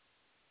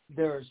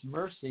 there is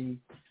mercy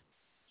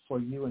for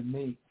you and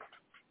me.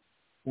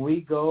 We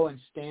go and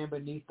stand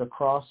beneath the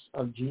cross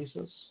of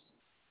Jesus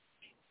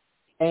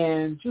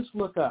and just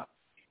look up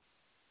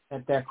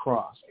at that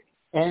cross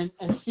and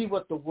see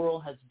what the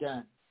world has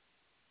done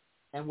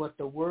and what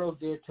the world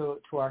did to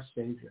our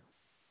Savior.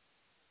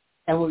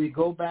 And when we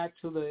go back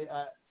to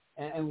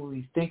and when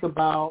we think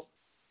about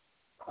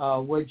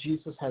what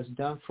Jesus has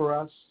done for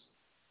us,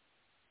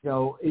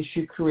 it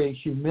should create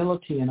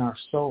humility in our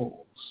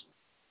souls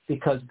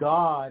because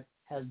God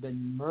has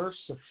been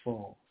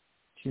merciful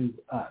to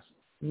us.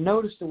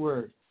 Notice the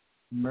word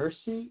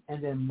mercy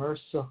and then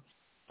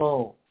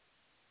merciful.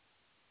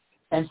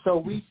 And so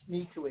we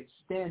need to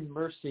extend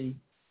mercy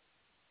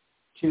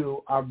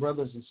to our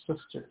brothers and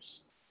sisters.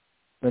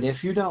 But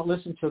if you don't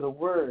listen to the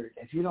word,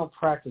 if you don't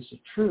practice the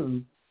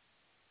truth,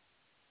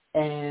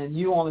 and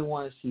you only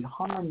want to see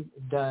harm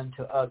done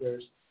to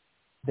others,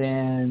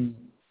 then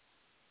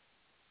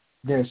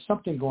there's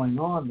something going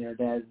on there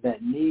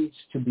that needs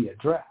to be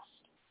addressed.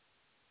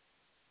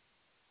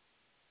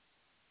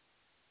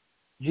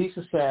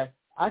 Jesus said,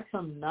 I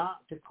come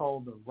not to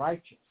call the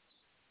righteous,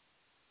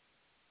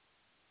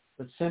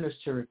 but sinners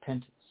to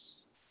repentance.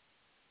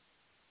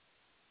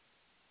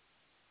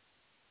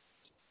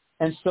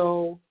 And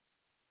so,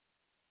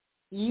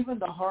 even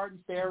the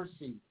hardened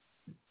Pharisee,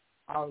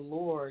 our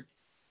Lord,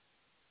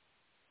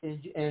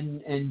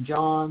 in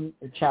John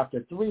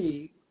chapter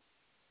 3,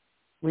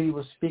 when he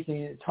was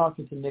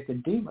talking to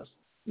Nicodemus,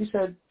 he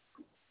said,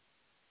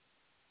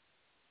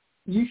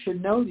 you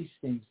should know these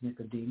things,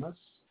 Nicodemus,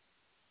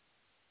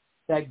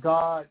 that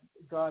God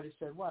has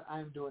said, what?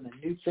 I am doing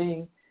a new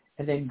thing.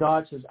 And then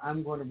God says,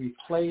 I'm going to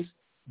replace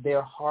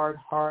their hard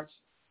hearts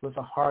with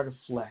a heart of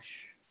flesh.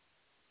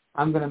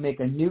 I'm going to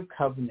make a new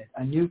covenant,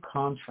 a new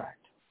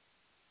contract.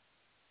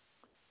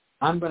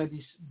 I'm going to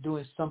be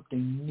doing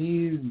something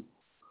new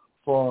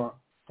for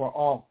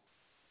all.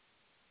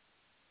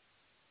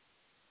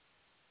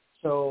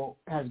 So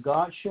has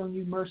God shown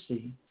you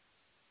mercy?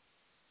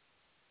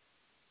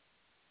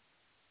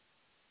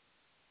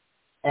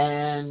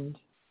 And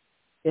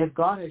if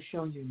God has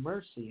shown you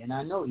mercy, and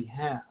I know he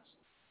has,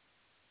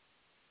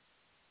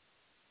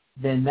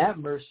 then that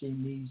mercy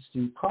needs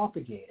to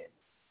propagate it.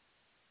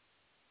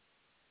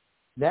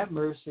 That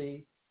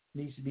mercy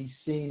needs to be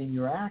seen in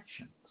your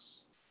actions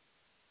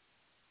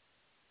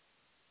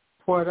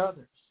toward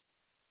others.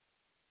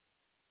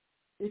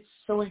 It's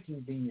so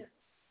inconvenient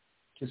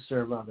to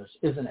serve others,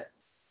 isn't it?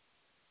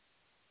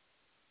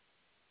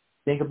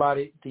 Think about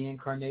it, the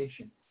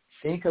incarnation.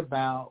 Think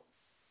about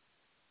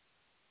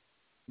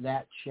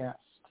that chest,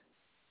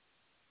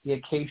 the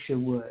acacia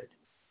wood.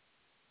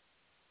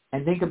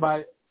 And think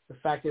about the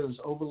fact that it was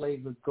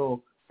overlaid with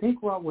gold. Think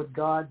about what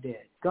God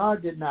did.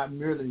 God did not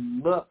merely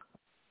look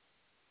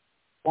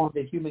on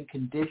the human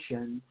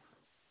condition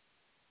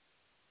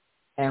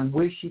and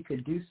wish he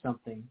could do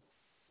something.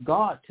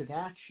 God took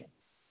action.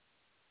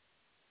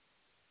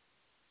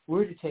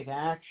 We're to take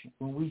action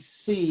when we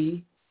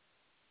see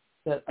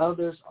that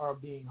others are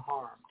being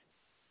harmed.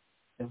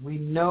 If we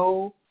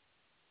know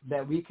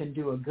that we can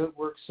do a good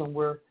work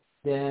somewhere,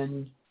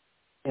 then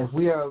if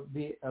we are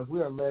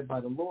led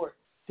by the Lord,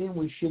 then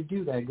we should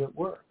do that good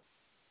work.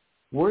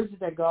 Where is it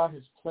that God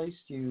has placed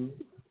you?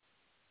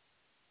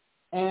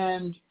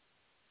 And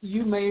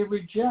you may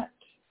reject.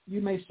 You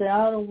may say,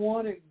 I don't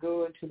want to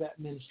go into that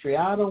ministry.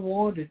 I don't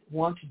want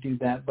to do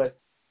that. But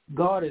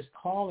God is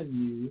calling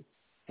you,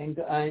 and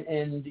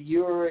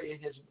you're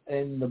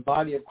in the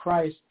body of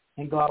Christ,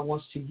 and God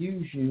wants to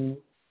use you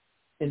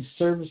in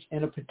service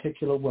in a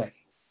particular way.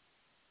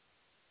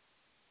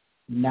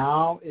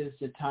 Now is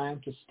the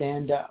time to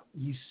stand up.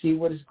 You see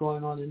what is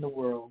going on in the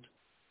world.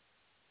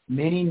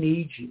 Many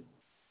need you.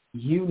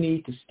 You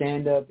need to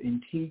stand up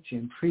and teach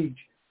and preach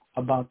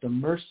about the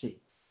mercy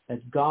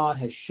that God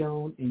has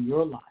shown in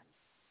your life.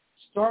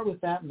 Start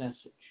with that message.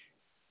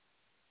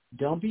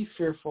 Don't be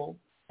fearful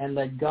and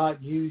let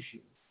God use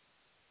you.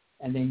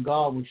 And then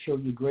God will show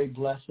you great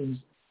blessings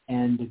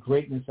and the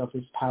greatness of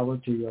his power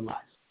through your life.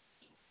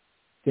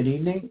 Good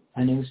evening.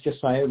 My name is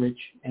Josiah Rich,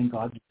 and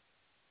God bless.